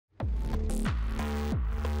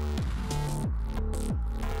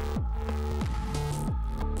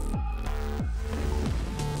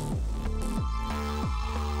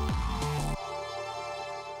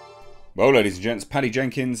Well, ladies and gents, Patty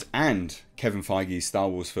Jenkins and Kevin Feige's Star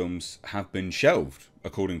Wars films have been shelved,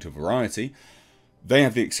 according to Variety. They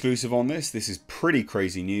have the exclusive on this. This is pretty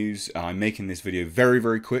crazy news. I'm making this video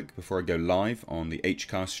very quick before I go live on the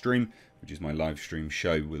HCast stream, which is my live stream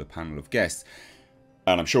show with a panel of guests.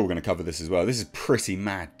 And I'm sure we're going to cover this as well. This is pretty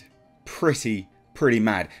mad. Pretty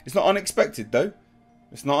mad. It's not unexpected, though.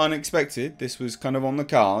 It's not unexpected. This was kind of on the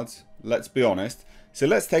cards, let's be honest. So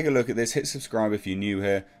let's take a look at this. Hit subscribe if you're new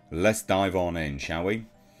here. Let's dive on in, shall we?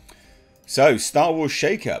 So, Star Wars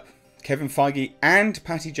shake-up. Kevin Feige and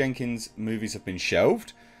Patty Jenkins' movies have been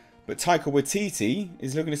shelved, but Taika Waititi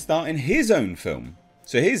is looking to start in his own film.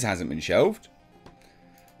 So his hasn't been shelved.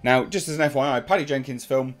 Now, just as an FYI, Patty Jenkins'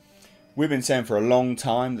 film, we've been saying for a long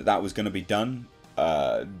time that that was going to be done.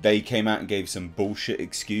 They came out and gave some bullshit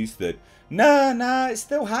excuse that, no, it's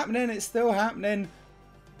still happening, it's still happening.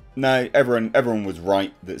 No, everyone was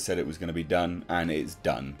right that said it was going to be done, and it's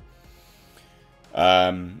done.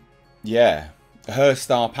 Yeah, her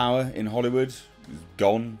star power in Hollywood is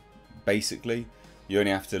gone, basically. You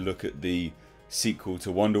only have to look at the sequel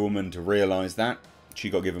to Wonder Woman to realise that. She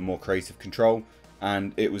got given more creative control,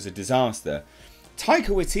 and it was a disaster. Taika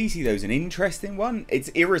Waititi, though, is an interesting one.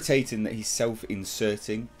 It's irritating that he's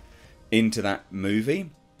self-inserting into that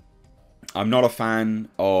movie. I'm not a fan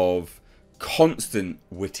of constant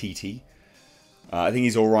Waititi. I think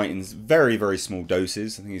he's alright in very small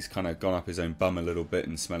doses. I think he's kind of gone up his own bum a little bit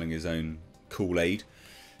and smelling his own Kool-Aid.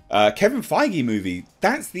 Kevin Feige movie,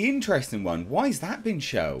 that's the interesting one. Why's that been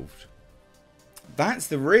shelved? That's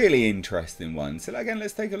the really interesting one. So again,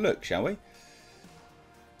 let's take a look, shall we?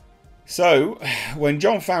 So, when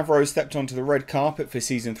Jon Favreau stepped onto the red carpet for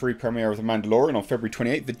Season 3 premiere of The Mandalorian on February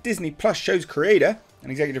 28th, the Disney Plus show's creator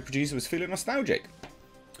and executive producer was feeling nostalgic.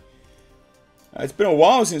 It's been a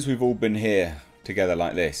while since we've all been here together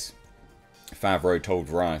like this, Favreau told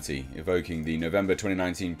Variety, evoking the November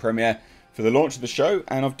 2019 premiere for the launch of the show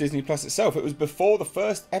and of Disney Plus itself. It was before the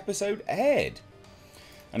first episode aired.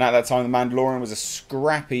 And at that time, The Mandalorian was a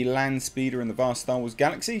scrappy land speeder in the vast Star Wars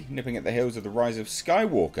galaxy, nipping at the heels of the rise of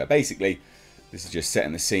Skywalker. Basically, this is just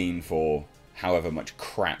setting the scene for however much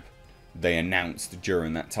crap they announced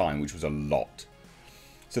during that time, which was a lot.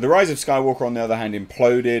 So the Rise of Skywalker, on the other hand,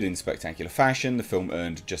 imploded in spectacular fashion. The film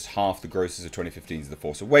earned just half the grosses of 2015's The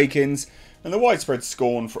Force Awakens, and the widespread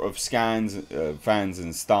scorn of fans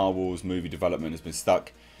and Star Wars movie development has been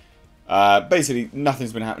stuck. Basically,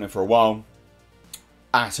 nothing's been happening for a while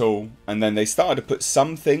at all, and then they started to put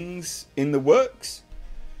some things in the works.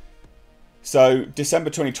 So December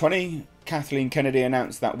 2020, Kathleen Kennedy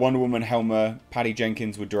announced that Wonder Woman helmer Patty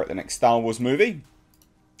Jenkins would direct the next Star Wars movie.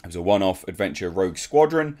 It was a one-off adventure Rogue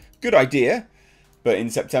Squadron. Good idea. But in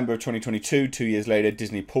September of 2022, 2 years later,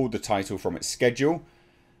 Disney pulled the title from its schedule.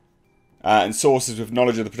 And sources with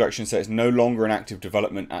knowledge of the production say it's no longer in active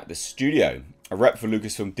development at the studio. A rep for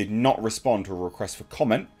Lucasfilm did not respond to a request for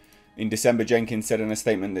comment. In December, Jenkins said in a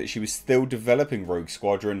statement that she was still developing Rogue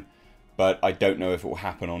Squadron, but I don't know if it will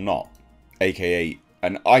happen or not. AKA,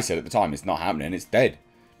 and I said at the time, it's not happening, it's dead.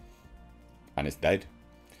 And it's dead.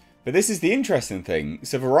 But this is the interesting thing.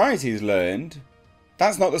 So Variety has learned,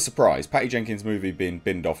 that's not the surprise. Patty Jenkins' movie being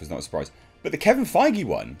binned off is not a surprise. But the Kevin Feige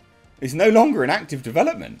one is no longer in active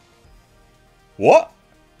development. What?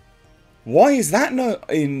 Why is that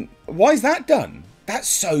why is that done? That's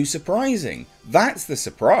so surprising. That's the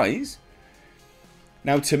surprise.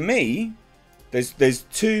 Now to me, there's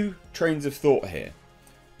two trains of thought here.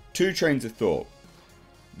 Two trains of thought.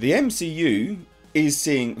 The MCU is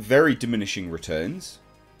seeing very diminishing returns.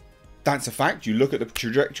 That's a fact. You look at the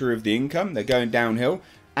trajectory of the income, they're going downhill.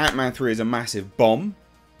 Ant-Man 3 is a massive bomb.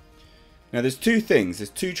 Now there's two things. There's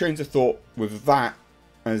two trains of thought with that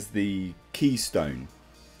as the keystone.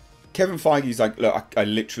 Kevin Feige's like, look, I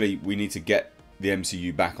literally, we need to get the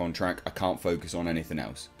MCU back on track. I can't focus on anything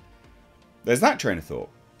else. There's that train of thought.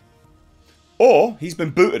 Or he's been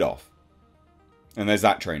booted off. And there's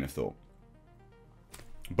that train of thought.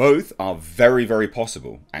 Both are very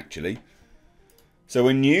possible, actually. So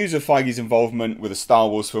when news of Feige's involvement with a Star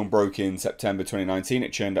Wars film broke in September 2019,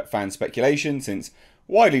 it churned up fan speculation, since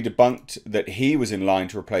widely debunked that he was in line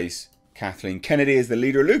to replace Kathleen Kennedy as the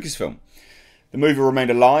leader of Lucasfilm. The movie remained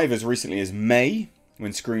alive as recently as May,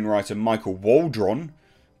 when screenwriter Michael Waldron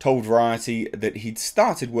told Variety that he'd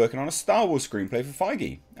started working on a Star Wars screenplay for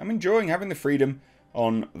Feige. I'm enjoying having the freedom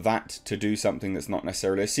on that to do something that's not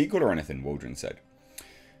necessarily a sequel or anything, Waldron said.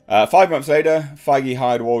 5 months later, Feige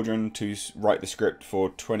hired Waldron to write the script for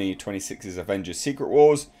 2026's Avengers Secret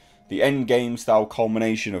Wars, the Endgame-style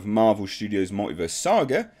culmination of Marvel Studios' multiverse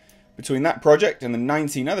saga. Between that project and the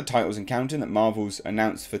 19 other titles and counting that Marvel's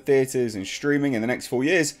announced for theatres and streaming in the next 4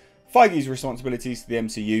 years, Feige's responsibilities to the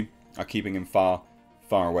MCU are keeping him far,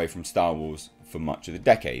 far away from Star Wars for much of the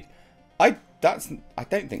decade. I don't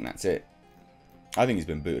think that's it. I think he's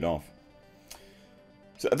been booted off.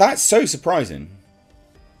 So that's so surprising.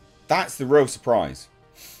 That's the real surprise.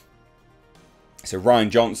 So Rian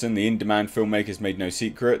Johnson, the in-demand filmmaker, has made no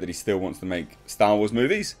secret that he still wants to make Star Wars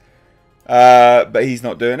movies. But he's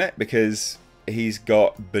not doing it because he's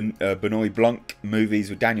got Benoit Blanc movies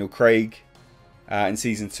with Daniel Craig in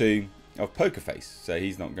Season 2 of Poker Face. So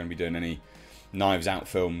he's not going to be doing any Knives Out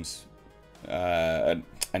films,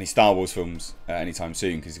 any Star Wars films anytime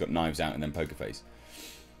soon because he's got Knives Out and then Poker Face.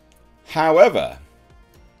 However,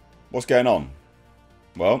 what's going on?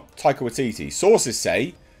 Well, Taika Waititi. Sources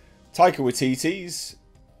say Taika Waititi's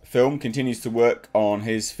film continues to work on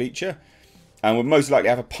his feature and would most likely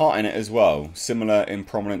have a part in it as well, similar in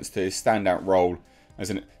prominence to his standout role as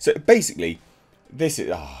an... So basically, this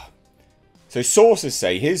is... So sources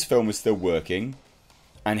say his film is still working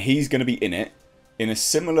and he's going to be in it in a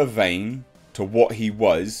similar vein to what he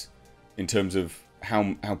was in terms of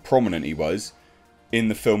how prominent he was in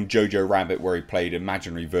the film Jojo Rabbit, where he played an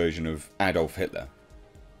imaginary version of Adolf Hitler.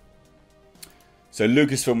 So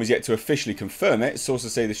Lucasfilm has yet to officially confirm it.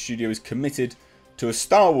 Sources say the studio is committed to a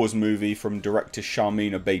Star Wars movie from director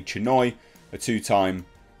Sharmeen Obaid-Chinoy, a two-time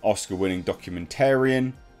Oscar-winning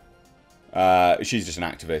documentarian. She's just an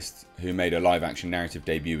activist who made a live-action narrative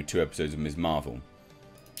debut with 2 episodes of Ms. Marvel.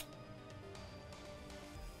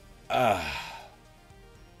 And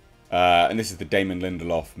this is the Damon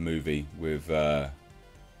Lindelof movie with Sharmeen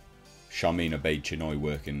Obaid-Chinoy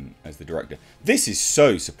working as the director. This is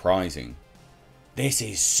so surprising. This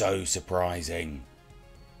is so surprising.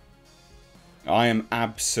 I am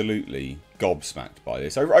absolutely gobsmacked by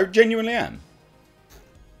this. I genuinely am.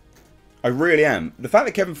 I really am. The fact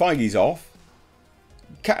that Kevin Feige's off,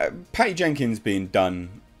 Patty Jenkins being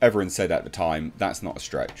done, everyone said at the time, that's not a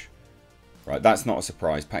stretch. Right, that's not a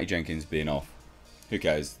surprise. Patty Jenkins being off. Who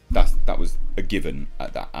cares? That was a given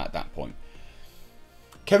at that point.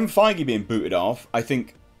 Kevin Feige being booted off, I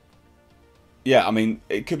think... Yeah, I mean,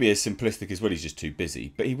 it could be as simplistic as, well, he's just too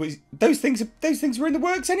busy. But he was those things were in the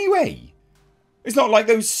works anyway. It's not like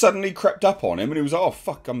those suddenly crept up on him and he was, oh,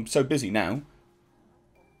 fuck, I'm so busy now.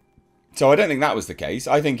 So I don't think that was the case.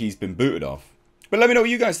 I think he's been booted off. But let me know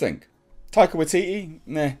what you guys think. Taika Waititi?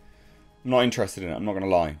 Nah, I'm not interested in it, I'm not going to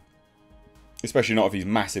lie. Especially not if he's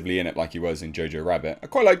massively in it like he was in Jojo Rabbit. I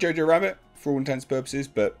quite like Jojo Rabbit, for all intents and purposes,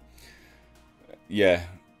 but... Yeah,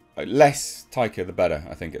 less Taika the better,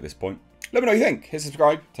 I think, at this point. Let me know what you think. Hit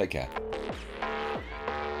subscribe. Take care.